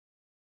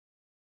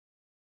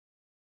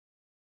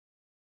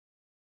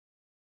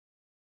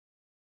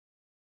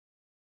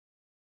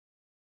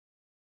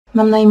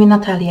Mam na imię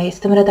Natalia,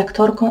 jestem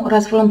redaktorką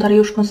oraz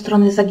wolontariuszką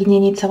strony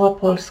Zaginięcie Cała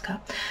Polska.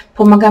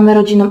 Pomagamy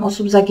rodzinom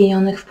osób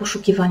zaginionych w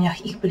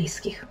poszukiwaniach ich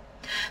bliskich.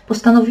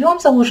 Postanowiłam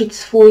założyć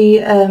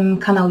swój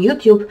kanał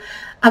YouTube,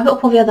 aby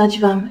opowiadać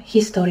Wam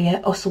historię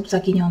osób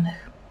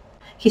zaginionych.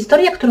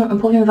 Historia, którą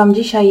opowiem Wam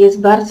dzisiaj,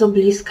 jest bardzo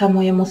bliska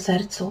mojemu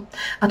sercu,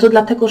 a to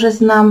dlatego, że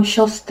znam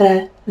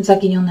siostrę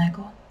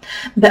zaginionego.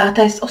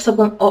 Beata jest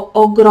osobą o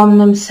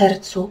ogromnym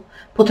sercu.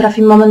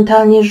 Potrafi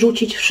momentalnie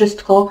rzucić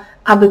wszystko,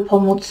 aby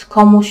pomóc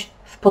komuś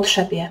w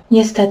potrzebie.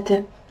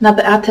 Niestety, na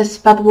Beatę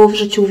spadło w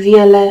życiu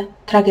wiele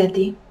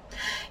tragedii.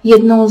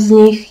 Jedną z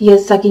nich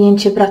jest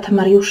zaginięcie brata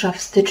Mariusza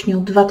w styczniu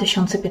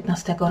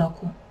 2015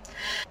 roku.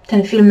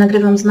 Ten film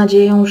nagrywam z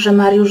nadzieją, że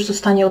Mariusz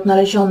zostanie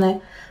odnaleziony,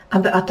 a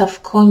Beata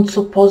w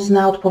końcu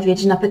pozna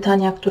odpowiedzi na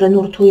pytania, które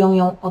nurtują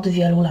ją od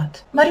wielu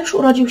lat. Mariusz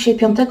urodził się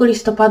 5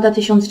 listopada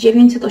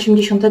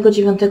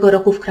 1989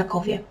 roku w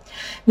Krakowie.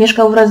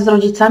 Mieszkał wraz z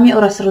rodzicami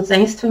oraz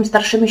rodzeństwem,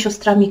 starszymi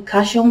siostrami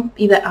Kasią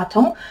i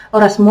Beatą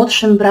oraz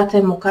młodszym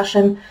bratem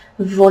Łukaszem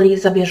w Woli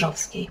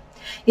Zabierzowskiej.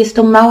 Jest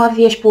to mała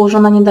wieś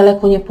położona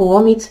niedaleko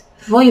Niepołomic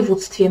w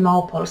województwie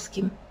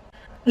małopolskim.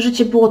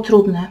 Życie było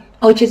trudne.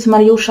 Ojciec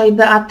Mariusza i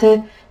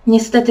Beaty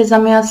niestety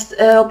zamiast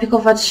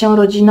opiekować się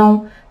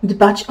rodziną,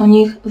 dbać o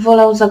nich,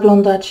 wolał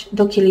zaglądać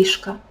do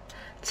kieliszka.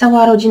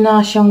 Cała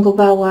rodzina się go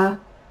bała.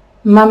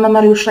 Mama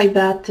Mariusza i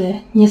Beaty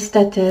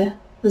niestety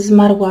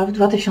zmarła w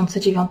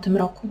 2009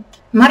 roku.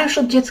 Mariusz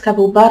od dziecka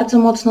był bardzo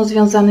mocno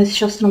związany z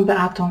siostrą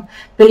Beatą.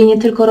 Byli nie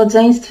tylko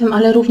rodzeństwem,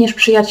 ale również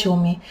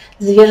przyjaciółmi.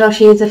 Zwierzał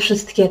się jej ze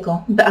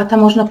wszystkiego. Beata,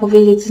 można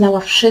powiedzieć, znała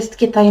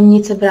wszystkie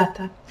tajemnice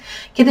brata.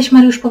 Kiedyś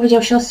Mariusz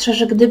powiedział siostrze,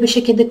 że gdyby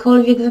się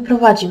kiedykolwiek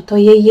wyprowadził, to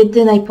jej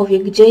jedynej powie,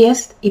 gdzie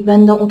jest i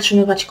będą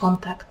utrzymywać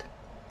kontakt.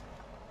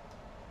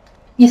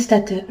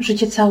 Niestety,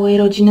 życie całej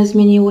rodziny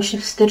zmieniło się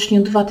w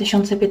styczniu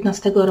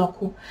 2015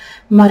 roku.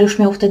 Mariusz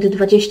miał wtedy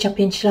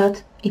 25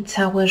 lat i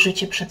całe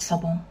życie przed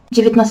sobą.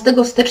 19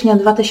 stycznia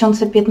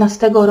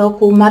 2015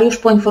 roku Mariusz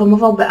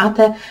poinformował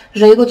Beatę,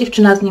 że jego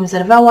dziewczyna z nim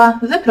zerwała,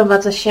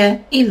 wyprowadza się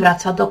i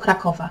wraca do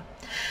Krakowa.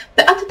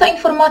 Beatę ta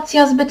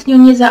informacja zbytnio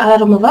nie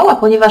zaalarmowała,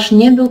 ponieważ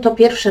nie był to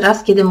pierwszy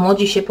raz, kiedy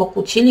młodzi się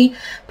pokłócili.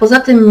 Poza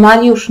tym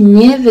Mariusz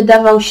nie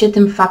wydawał się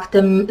tym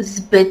faktem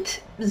zbyt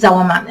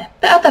załamany.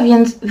 Beata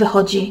więc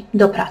wychodzi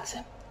do pracy.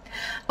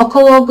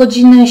 Około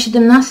godziny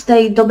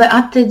 17 do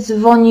Beaty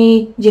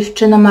dzwoni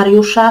dziewczyna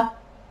Mariusza,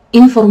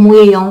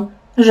 informuje ją,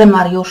 że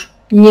Mariusz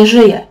nie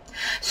żyje.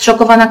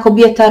 Zszokowana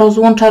kobieta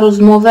rozłącza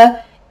rozmowę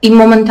i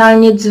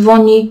momentalnie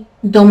dzwoni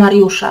do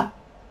Mariusza.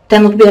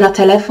 Ten odbiera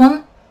telefon,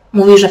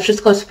 mówi, że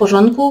wszystko jest w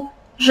porządku,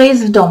 że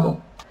jest w domu.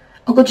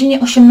 O godzinie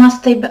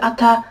 18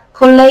 Beata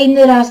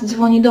kolejny raz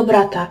dzwoni do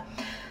brata.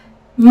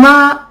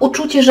 Ma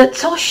uczucie, że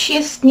coś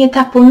jest nie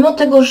tak, pomimo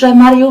tego, że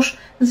Mariusz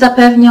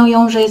zapewniał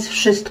ją, że jest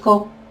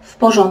wszystko w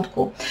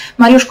porządku.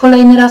 Mariusz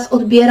kolejny raz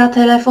odbiera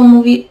telefon,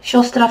 mówi: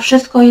 siostra,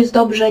 wszystko jest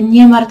dobrze,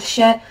 nie martw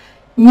się,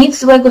 nic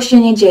złego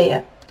się nie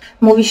dzieje.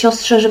 Mówi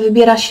siostrze, że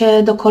wybiera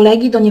się do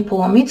kolegi, do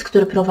Niepołomic,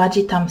 który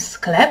prowadzi tam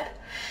sklep,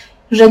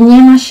 że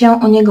nie ma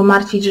się o niego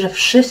martwić, że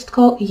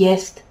wszystko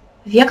jest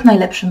w jak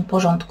najlepszym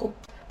porządku.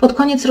 Pod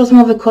koniec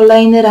rozmowy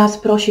kolejny raz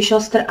prosi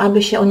siostrę,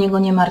 aby się o niego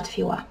nie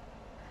martwiła.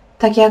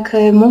 Tak jak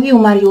mówił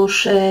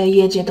Mariusz,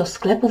 jedzie do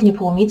sklepu w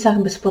Niepołomicach,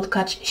 by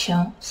spotkać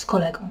się z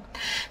kolegą.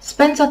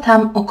 Spędza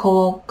tam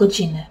około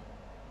godziny.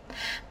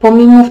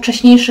 Pomimo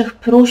wcześniejszych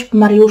próśb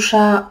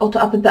Mariusza o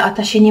to, aby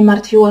Beata się nie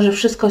martwiła, że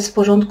wszystko jest w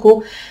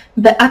porządku,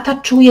 Beata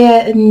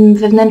czuje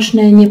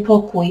wewnętrzny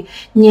niepokój.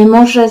 Nie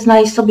może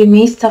znaleźć sobie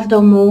miejsca w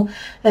domu,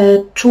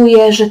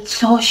 czuje, że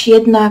coś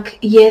jednak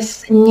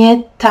jest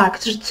nie tak,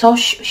 że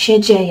coś się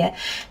dzieje.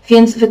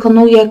 Więc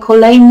wykonuje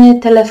kolejny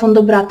telefon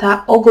do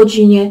brata o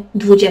godzinie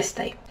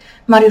 20.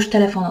 Mariusz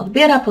telefon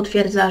odbiera,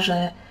 potwierdza,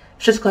 że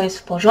wszystko jest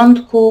w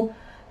porządku.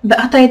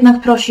 Beata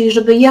jednak prosi,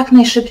 żeby jak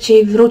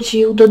najszybciej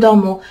wrócił do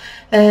domu.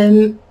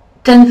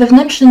 Ten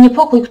wewnętrzny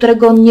niepokój,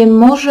 którego nie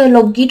może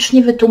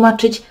logicznie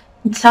wytłumaczyć,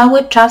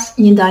 cały czas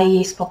nie daje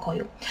jej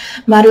spokoju.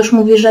 Mariusz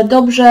mówi, że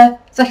dobrze,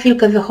 za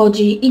chwilkę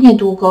wychodzi i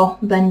niedługo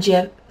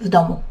będzie w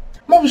domu.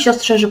 Mówi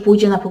siostrze, że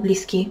pójdzie na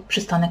pobliski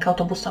przystanek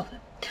autobusowy.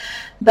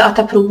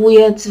 Beata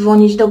próbuje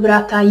dzwonić do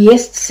brata,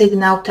 jest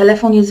sygnał,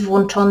 telefon jest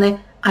włączony,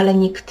 ale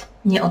nikt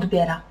nie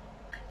odbiera.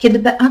 Kiedy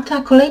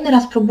Beata kolejny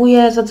raz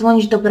próbuje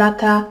zadzwonić do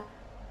brata,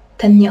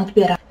 ten nie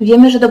odbiera.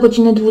 Wiemy, że do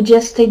godziny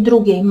 22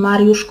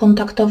 Mariusz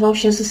kontaktował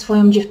się ze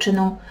swoją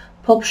dziewczyną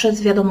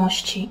poprzez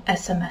wiadomości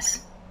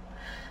SMS.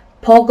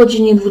 Po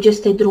godzinie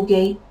 22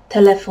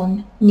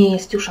 telefon nie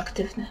jest już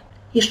aktywny.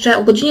 Jeszcze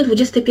o godzinie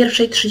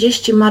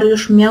 21:30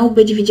 Mariusz miał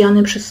być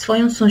widziany przez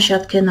swoją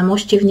sąsiadkę na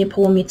moście w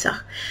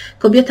Niepołomicach.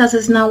 Kobieta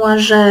zeznała,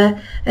 że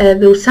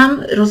był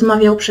sam,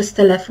 rozmawiał przez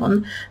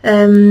telefon.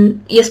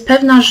 Jest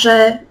pewna,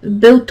 że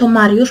był to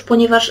Mariusz,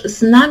 ponieważ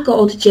zna go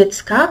od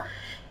dziecka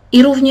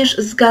i również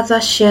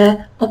zgadza się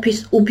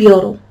opis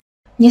ubioru.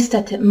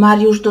 Niestety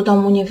Mariusz do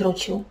domu nie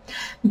wrócił.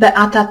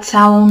 Beata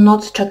całą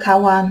noc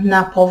czekała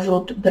na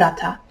powrót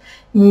brata.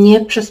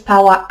 Nie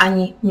przespała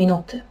ani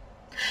minuty.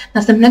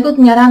 Następnego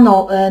dnia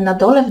rano na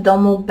dole w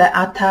domu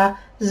Beata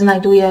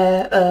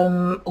znajduje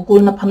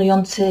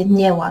ogólnopanujący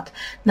nieład.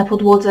 Na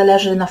podłodze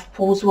leży na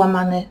wpół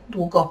złamany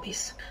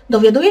długopis.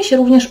 Dowiaduje się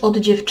również od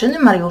dziewczyny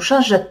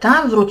Mariusza, że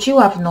ta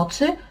wróciła w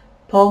nocy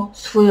po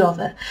swój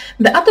rower.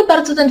 Beatę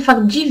bardzo ten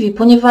fakt dziwi,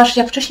 ponieważ,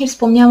 jak wcześniej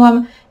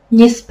wspomniałam,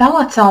 nie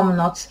spała całą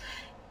noc,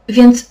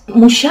 więc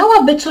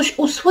musiałaby coś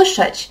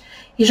usłyszeć.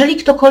 Jeżeli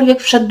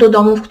ktokolwiek wszedł do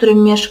domu, w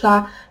którym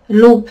mieszka,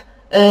 lub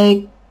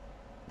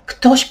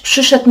ktoś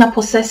przyszedł na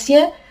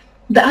posesję,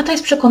 Beata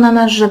jest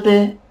przekonana,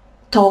 żeby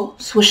to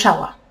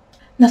słyszała.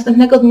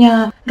 Następnego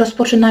dnia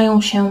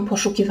rozpoczynają się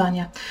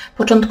poszukiwania.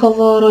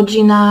 Początkowo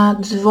rodzina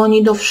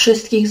dzwoni do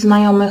wszystkich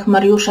znajomych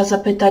Mariusza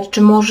zapytać,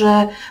 czy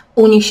może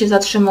u nich się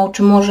zatrzymał,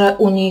 czy może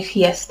u nich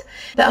jest.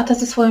 Beata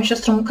ze swoją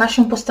siostrą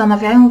Kasią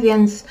postanawiają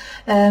więc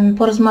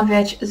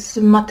porozmawiać z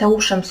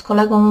Mateuszem, z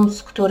kolegą,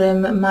 z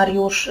którym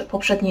Mariusz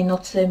poprzedniej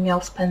nocy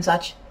miał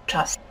spędzać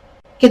czas.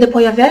 Kiedy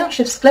pojawiają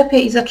się w sklepie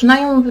i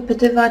zaczynają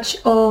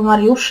wypytywać o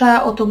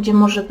Mariusza, o to, gdzie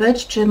może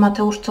być, czy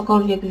Mateusz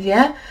cokolwiek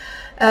wie,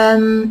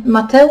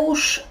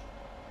 Mateusz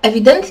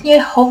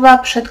ewidentnie chowa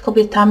przed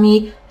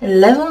kobietami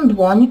lewą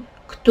dłoń,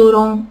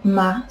 którą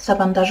ma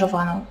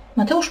zabandażowaną.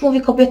 Mateusz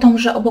mówi kobietom,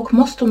 że obok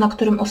mostu, na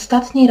którym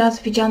ostatni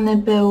raz widziany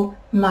był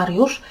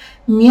Mariusz,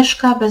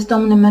 mieszka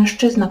bezdomny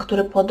mężczyzna,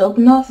 który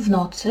podobno w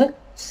nocy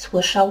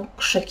słyszał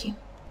krzyki.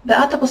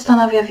 Beata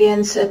postanawia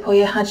więc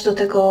pojechać do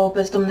tego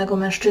bezdomnego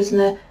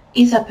mężczyzny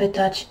i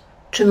zapytać,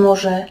 czy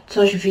może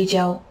coś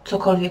widział,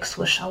 cokolwiek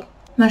słyszał.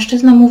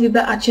 Mężczyzna mówi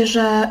Beacie,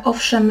 że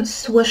owszem,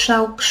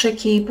 słyszał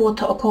krzyki, było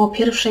to około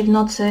 1:00 w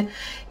nocy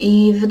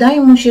i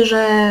wydaje mu się,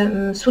 że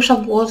słyszał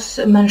głos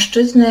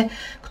mężczyzny,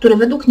 który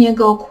według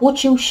niego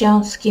kłócił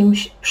się z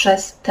kimś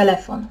przez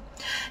telefon.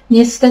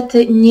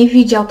 Niestety nie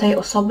widział tej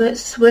osoby,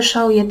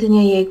 słyszał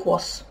jedynie jej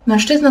głos.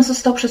 Mężczyzna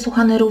został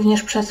przesłuchany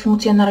również przez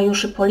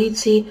funkcjonariuszy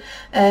policji,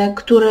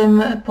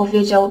 którym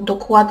powiedział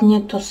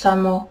dokładnie to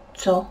samo,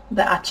 co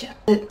Beacie.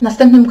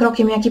 Następnym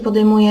krokiem, jaki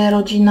podejmuje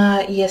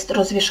rodzina, jest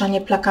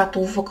rozwieszanie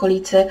plakatów w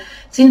okolicy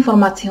z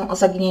informacją o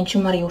zaginięciu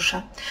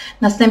Mariusza.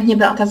 Następnie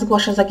Beata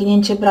zgłasza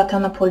zaginięcie brata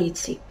na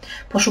policji.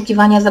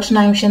 Poszukiwania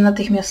zaczynają się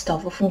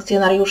natychmiastowo.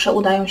 Funkcjonariusze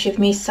udają się w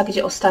miejsca,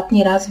 gdzie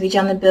ostatni raz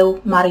widziany był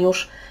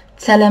Mariusz,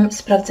 celem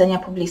sprawdzenia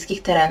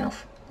pobliskich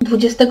terenów.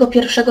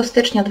 21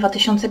 stycznia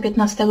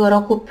 2015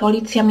 roku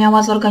policja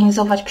miała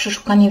zorganizować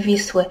przeszukanie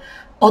Wisły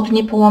od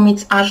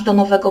Niepołomic aż do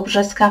Nowego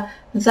Brzeska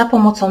za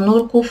pomocą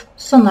nurków,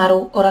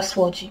 sonaru oraz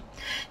łodzi.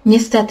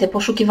 Niestety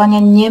poszukiwania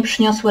nie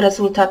przyniosły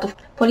rezultatów.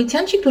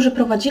 Policjanci, którzy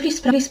prowadzili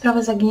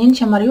sprawę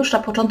zaginięcia Mariusza,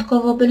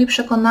 początkowo byli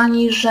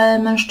przekonani, że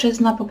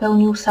mężczyzna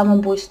popełnił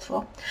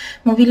samobójstwo.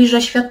 Mówili,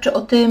 że świadczy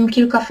o tym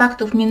kilka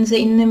faktów, między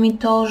innymi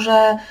to,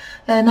 że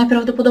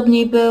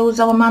najprawdopodobniej był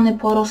załamany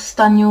po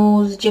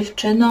rozstaniu z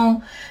dziewczyną,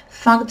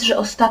 fakt, że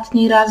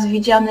ostatni raz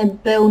widziany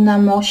był na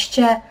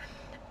moście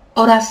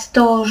oraz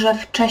to, że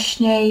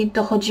wcześniej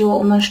dochodziło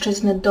u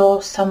mężczyzny do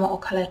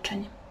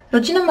samookaleczeń.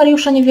 Rodzina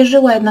Mariusza nie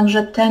wierzyła jednak,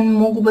 że ten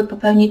mógłby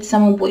popełnić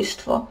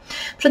samobójstwo.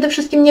 Przede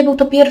wszystkim nie był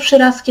to pierwszy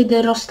raz,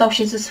 kiedy rozstał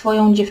się ze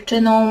swoją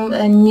dziewczyną,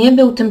 nie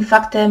był tym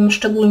faktem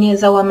szczególnie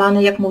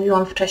załamany, jak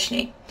mówiłam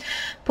wcześniej.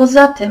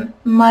 Poza tym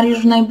Mariusz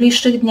w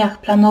najbliższych dniach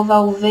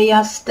planował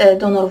wyjazd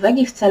do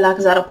Norwegii w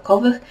celach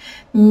zarobkowych,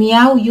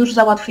 miał już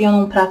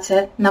załatwioną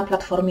pracę na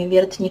platformie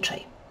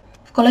wiertniczej.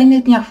 W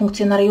kolejnych dniach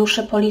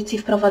funkcjonariusze policji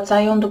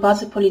wprowadzają do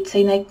bazy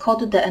policyjnej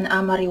kod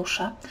DNA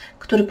Mariusza,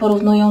 który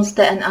porównują z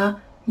DNA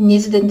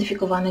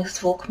niezidentyfikowanych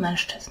zwłok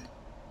mężczyzn.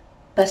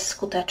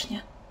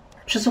 Bezskutecznie.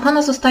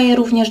 Przesłuchana zostaje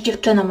również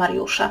dziewczyna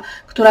Mariusza,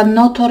 która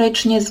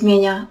notorycznie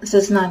zmienia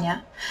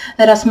zeznania.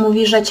 Raz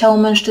mówi, że ciało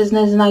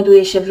mężczyzny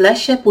znajduje się w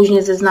lesie,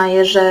 później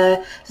zeznaje, że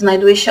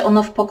znajduje się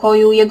ono w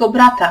pokoju jego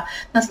brata.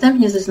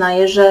 Następnie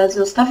zeznaje, że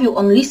zostawił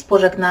on list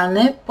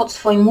pożegnalny pod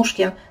swoim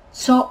łóżkiem,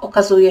 co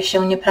okazuje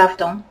się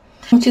nieprawdą.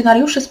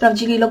 Funkcjonariusze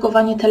sprawdzili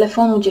logowanie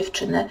telefonu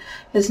dziewczyny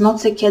z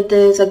nocy,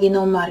 kiedy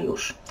zaginął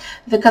Mariusz.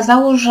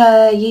 Wykazało,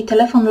 że jej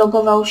telefon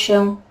logował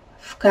się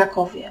w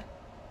Krakowie.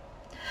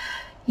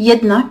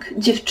 Jednak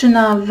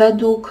dziewczyna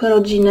według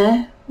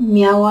rodziny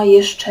miała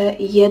jeszcze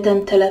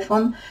jeden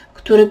telefon,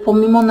 który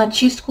pomimo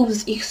nacisków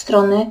z ich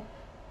strony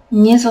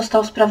nie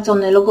został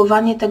sprawdzony.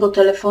 Logowanie tego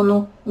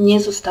telefonu nie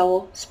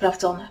zostało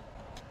sprawdzone.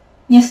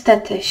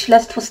 Niestety,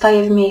 śledztwo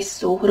staje w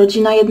miejscu,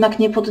 rodzina jednak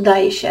nie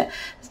poddaje się.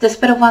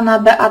 Zdesperowana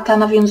Beata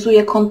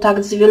nawiązuje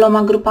kontakt z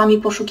wieloma grupami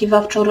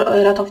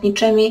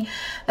poszukiwawczo-ratowniczymi,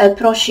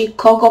 prosi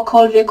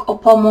kogokolwiek o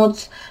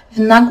pomoc w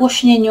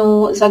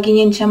nagłośnieniu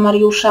zaginięcia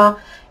Mariusza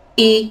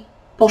i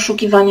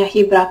poszukiwaniach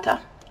jej brata.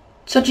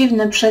 Co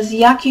dziwne, przez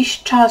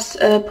jakiś czas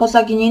po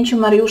zaginięciu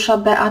Mariusza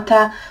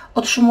Beata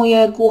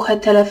otrzymuje głuche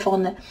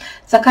telefony.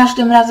 Za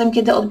każdym razem,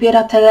 kiedy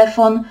odbiera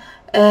telefon,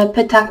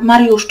 pyta: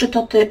 Mariusz, czy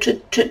to ty?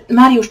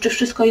 Mariusz, czy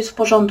wszystko jest w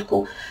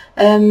porządku?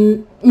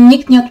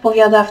 Nikt nie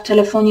odpowiada, w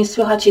telefonie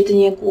słychać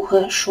jedynie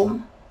głuchy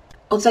szum.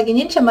 Od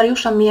zaginięcia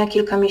Mariusza mija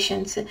kilka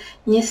miesięcy.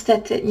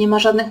 Niestety nie ma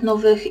żadnych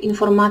nowych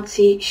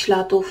informacji,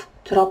 śladów,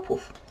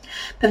 tropów.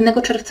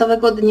 Pewnego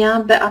czerwcowego dnia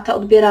Beata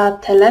odbiera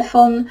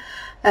telefon,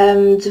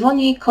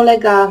 dzwoni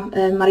kolega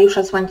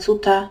Mariusza z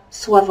Łańcuta,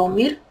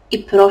 Sławomir, i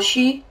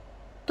prosi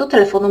do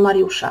telefonu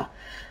Mariusza.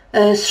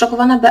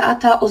 Zszokowana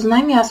Beata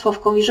oznajmia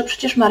Sławkowi, że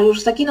przecież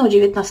Mariusz zaginął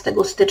 19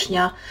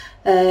 stycznia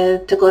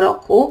tego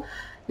roku,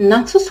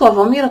 na co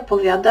Sławomir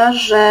odpowiada,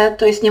 że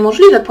to jest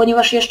niemożliwe,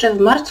 ponieważ jeszcze w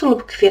marcu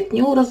lub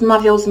kwietniu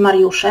rozmawiał z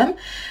Mariuszem,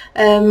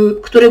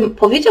 który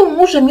powiedział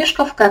mu, że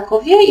mieszka w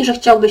Krakowie i że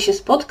chciałby się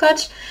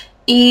spotkać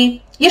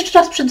i jeszcze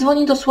raz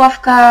przedzwoni do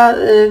Sławka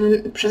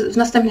w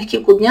następnych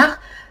kilku dniach,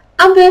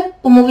 aby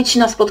umówić się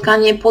na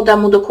spotkanie, poda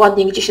mu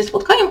dokładnie, gdzie się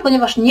spotkają,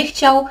 ponieważ nie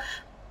chciał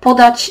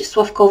podać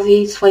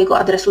Sławkowi swojego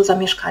adresu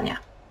zamieszkania.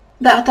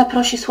 Beata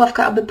prosi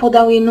Sławka, aby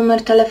podał jej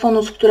numer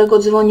telefonu, z którego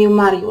dzwonił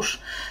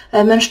Mariusz.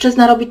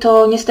 Mężczyzna robi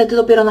to niestety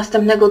dopiero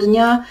następnego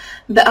dnia.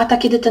 Beata,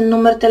 kiedy ten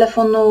numer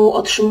telefonu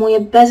otrzymuje,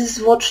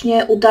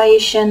 bezzwłocznie udaje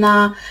się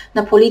na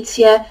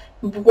policję,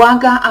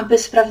 błaga, aby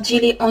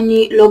sprawdzili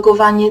oni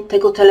logowanie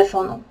tego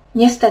telefonu.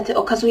 Niestety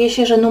okazuje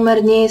się, że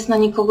numer nie jest na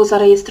nikogo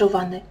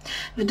zarejestrowany.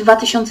 W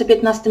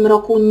 2015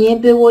 roku nie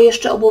było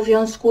jeszcze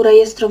obowiązku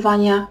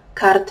rejestrowania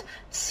kart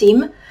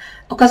SIM.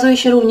 Okazuje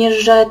się również,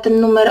 że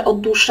ten numer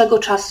od dłuższego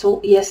czasu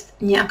jest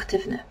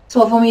nieaktywny.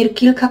 Sławomir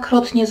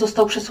kilkakrotnie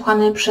został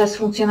przesłuchany przez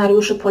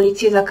funkcjonariuszy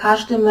policji, za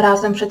każdym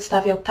razem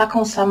przedstawiał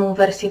taką samą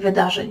wersję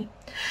wydarzeń.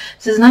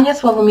 Zeznania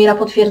Sławomira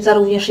potwierdza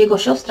również jego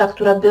siostra,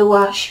 która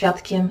była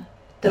świadkiem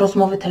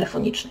rozmowy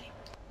telefonicznej.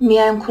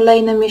 Mijają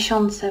kolejne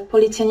miesiące,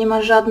 policja nie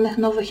ma żadnych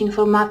nowych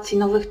informacji,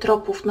 nowych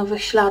tropów,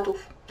 nowych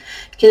śladów.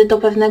 Kiedy to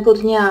pewnego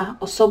dnia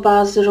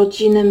osoba z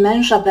rodziny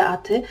męża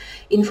Beaty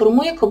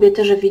informuje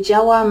kobietę, że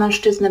widziała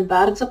mężczyznę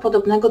bardzo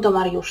podobnego do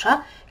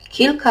Mariusza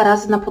kilka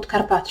razy na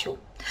Podkarpaciu.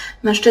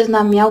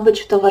 Mężczyzna miał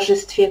być w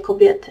towarzystwie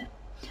kobiety.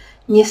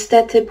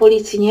 Niestety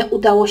policji nie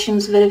udało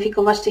się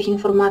zweryfikować tych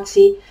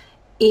informacji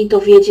i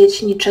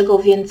dowiedzieć niczego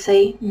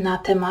więcej na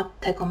temat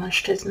tego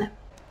mężczyzny.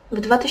 W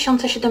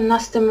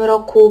 2017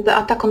 roku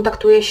Beata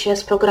kontaktuje się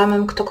z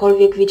programem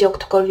Ktokolwiek widział,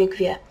 ktokolwiek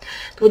wie.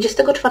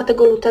 24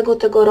 lutego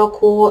tego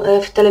roku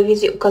w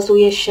telewizji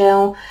ukazuje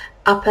się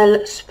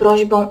apel z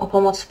prośbą o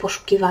pomoc w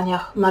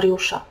poszukiwaniach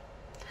Mariusza.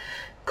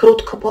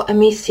 Krótko po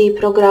emisji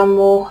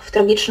programu w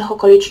tragicznych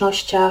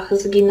okolicznościach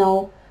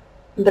zginął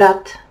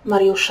brat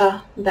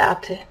Mariusza,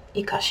 Beaty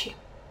i Kasi,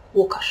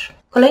 Łukasz.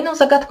 Kolejną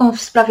zagadką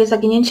w sprawie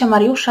zaginięcia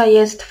Mariusza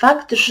jest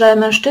fakt, że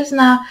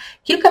mężczyzna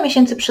kilka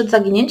miesięcy przed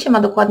zaginięciem, a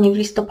dokładnie w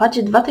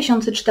listopadzie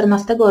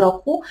 2014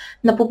 roku,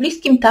 na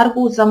pobliskim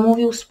targu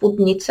zamówił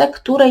spódnicę,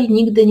 której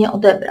nigdy nie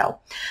odebrał.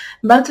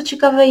 Bardzo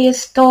ciekawe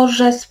jest to,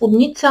 że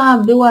spódnica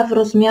była w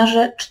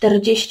rozmiarze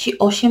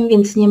 48,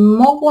 więc nie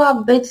mogła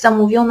być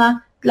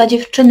zamówiona dla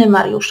dziewczyny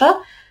Mariusza,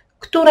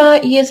 która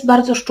jest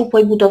bardzo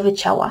szczupłej budowy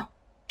ciała.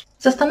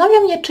 Zastanawia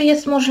mnie, czy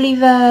jest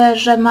możliwe,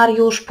 że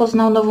Mariusz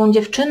poznał nową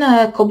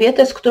dziewczynę,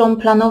 kobietę, z którą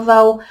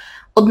planował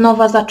od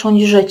nowa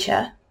zacząć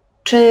życie.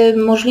 Czy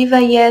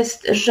możliwe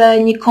jest,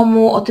 że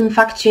nikomu o tym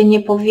fakcie nie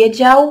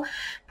powiedział,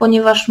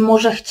 ponieważ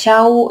może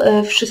chciał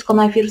wszystko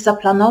najpierw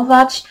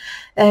zaplanować,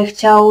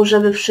 chciał,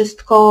 żeby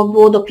wszystko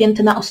było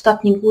dopięte na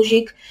ostatni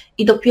guzik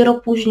i dopiero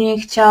później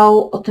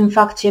chciał o tym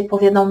fakcie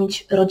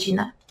powiadomić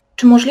rodzinę.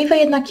 Czy możliwe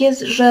jednak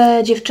jest, że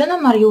dziewczyna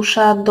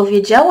Mariusza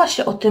dowiedziała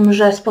się o tym,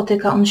 że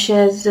spotyka on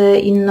się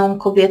z inną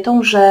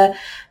kobietą, że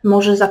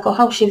może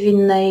zakochał się w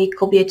innej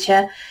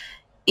kobiecie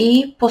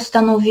i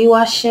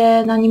postanowiła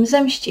się na nim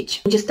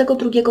zemścić?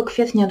 22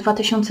 kwietnia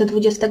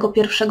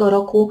 2021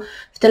 roku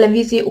w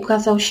telewizji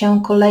ukazał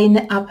się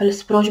kolejny apel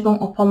z prośbą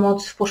o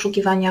pomoc w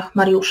poszukiwaniach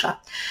Mariusza.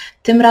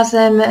 Tym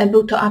razem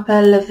był to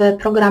apel w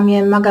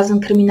programie Magazyn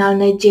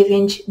Kryminalny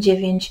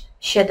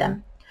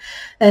 997.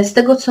 Z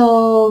tego,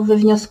 co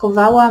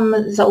wywnioskowałam,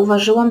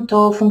 zauważyłam,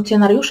 to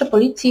funkcjonariusze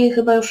policji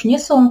chyba już nie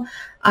są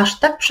aż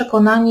tak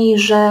przekonani,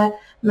 że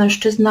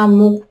mężczyzna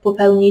mógł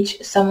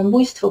popełnić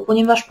samobójstwo,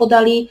 ponieważ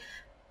podali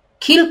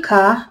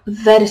kilka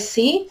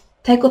wersji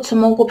tego, co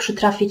mogło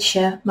przytrafić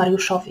się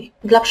Mariuszowi.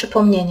 Dla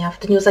przypomnienia,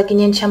 w dniu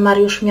zaginięcia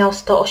Mariusz miał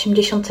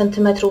 180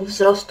 cm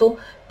wzrostu,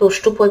 był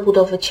szczupłej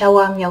budowy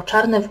ciała, miał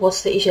czarne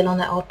włosy i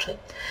zielone oczy.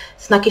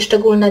 Znaki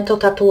szczególne to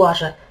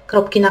tatuaże,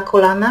 kropki na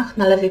kolanach,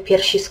 na lewej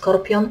piersi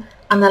skorpion,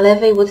 a na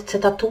lewej łydce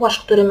tatuaż,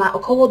 który ma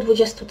około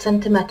 20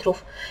 cm.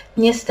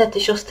 Niestety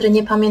siostry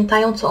nie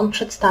pamiętają, co on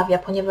przedstawia,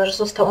 ponieważ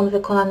został on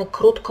wykonany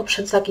krótko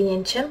przed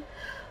zaginięciem,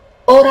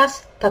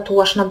 oraz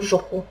tatuaż na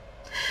brzuchu.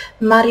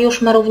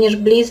 Mariusz ma również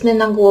blizny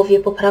na głowie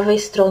po prawej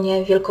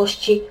stronie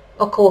wielkości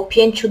około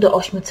 5 do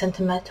 8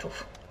 cm.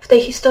 W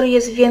tej historii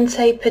jest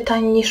więcej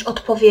pytań niż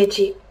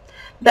odpowiedzi.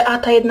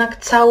 Beata jednak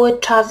cały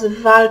czas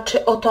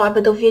walczy o to,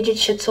 aby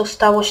dowiedzieć się, co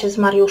stało się z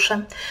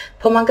Mariuszem.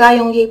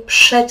 Pomagają jej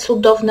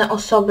przecudowne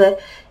osoby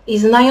i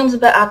znając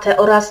Beatę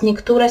oraz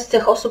niektóre z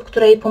tych osób,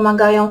 które jej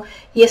pomagają,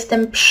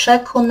 jestem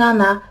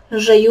przekonana,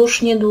 że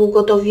już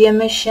niedługo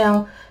dowiemy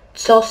się,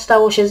 co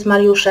stało się z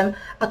Mariuszem,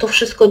 a to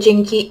wszystko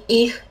dzięki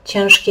ich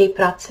ciężkiej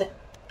pracy.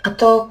 A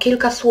to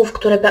kilka słów,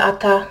 które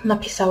Beata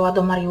napisała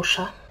do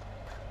Mariusza.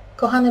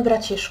 Kochany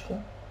braciszku,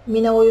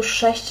 minęło już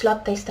 6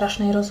 lat tej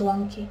strasznej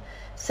rozłąki.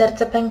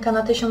 Serce pęka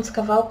na 1000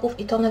 kawałków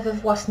i tonę we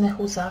własnych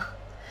łzach.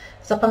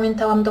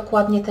 Zapamiętałam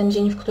dokładnie ten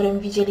dzień, w którym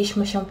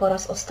widzieliśmy się po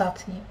raz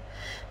ostatni.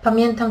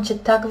 Pamiętam Cię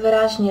tak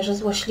wyraźnie, że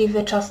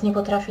złośliwy czas nie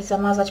potrafi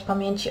zamazać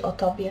pamięci o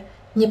Tobie.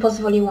 Nie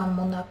pozwoliłam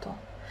mu na to.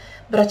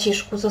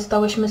 Braciszku,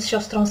 zostałyśmy z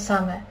siostrą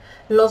same.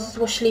 Los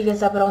złośliwie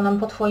zabrał nam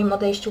po Twoim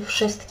odejściu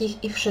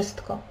wszystkich i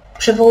wszystko.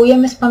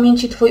 Przywołujemy z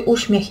pamięci Twój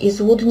uśmiech i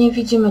złudnie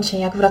widzimy Cię,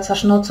 jak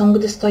wracasz nocą,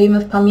 gdy stoimy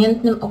w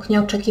pamiętnym oknie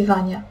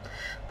oczekiwania.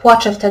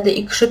 Płaczę wtedy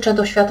i krzyczę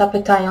do świata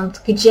pytając,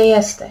 gdzie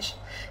jesteś?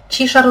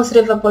 Cisza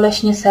rozrywa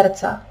boleśnie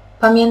serca.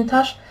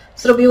 Pamiętasz?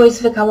 Zrobiłeś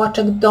z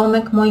wykałaczek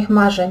domek moich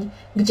marzeń,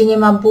 gdzie nie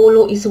ma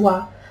bólu i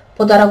zła.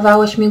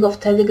 Podarowałeś mi go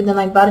wtedy, gdy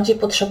najbardziej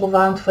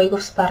potrzebowałem Twojego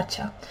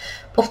wsparcia.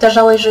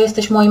 Powtarzałeś, że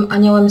jesteś moim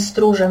aniołem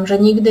stróżem, że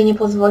nigdy nie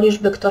pozwolisz,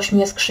 by ktoś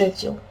mnie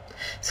skrzywdził.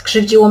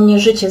 Skrzywdziło mnie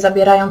życie,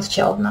 zabierając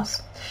Cię od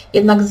nas.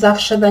 Jednak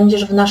zawsze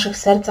będziesz w naszych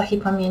sercach i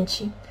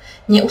pamięci.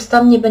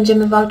 Nieustannie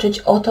będziemy walczyć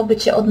o to, by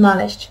Cię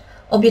odnaleźć.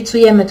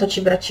 Obiecujemy to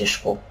Ci,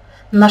 braciszku.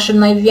 Naszym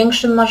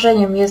największym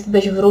marzeniem jest,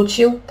 byś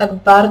wrócił, tak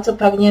bardzo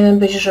pragniemy,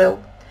 byś żył.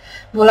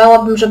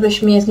 Wolałabym,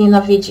 żebyś mnie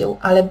znienawidził,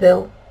 ale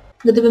był.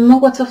 Gdybym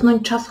mogła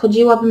cofnąć czas,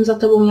 chodziłabym za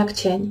Tobą jak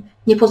cień.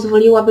 Nie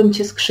pozwoliłabym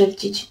Cię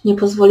skrzywdzić, nie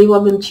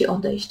pozwoliłabym Ci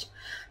odejść.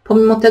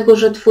 Pomimo tego,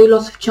 że Twój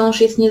los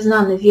wciąż jest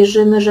nieznany,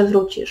 wierzymy, że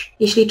wrócisz.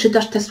 Jeśli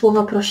czytasz te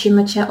słowa,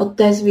 prosimy Cię,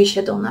 odezwij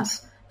się do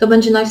nas. To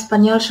będzie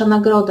najwspanialsza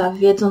nagroda,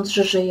 wiedząc,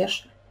 że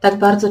żyjesz. Tak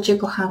bardzo Cię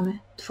kochamy,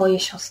 Twoje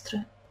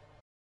siostry.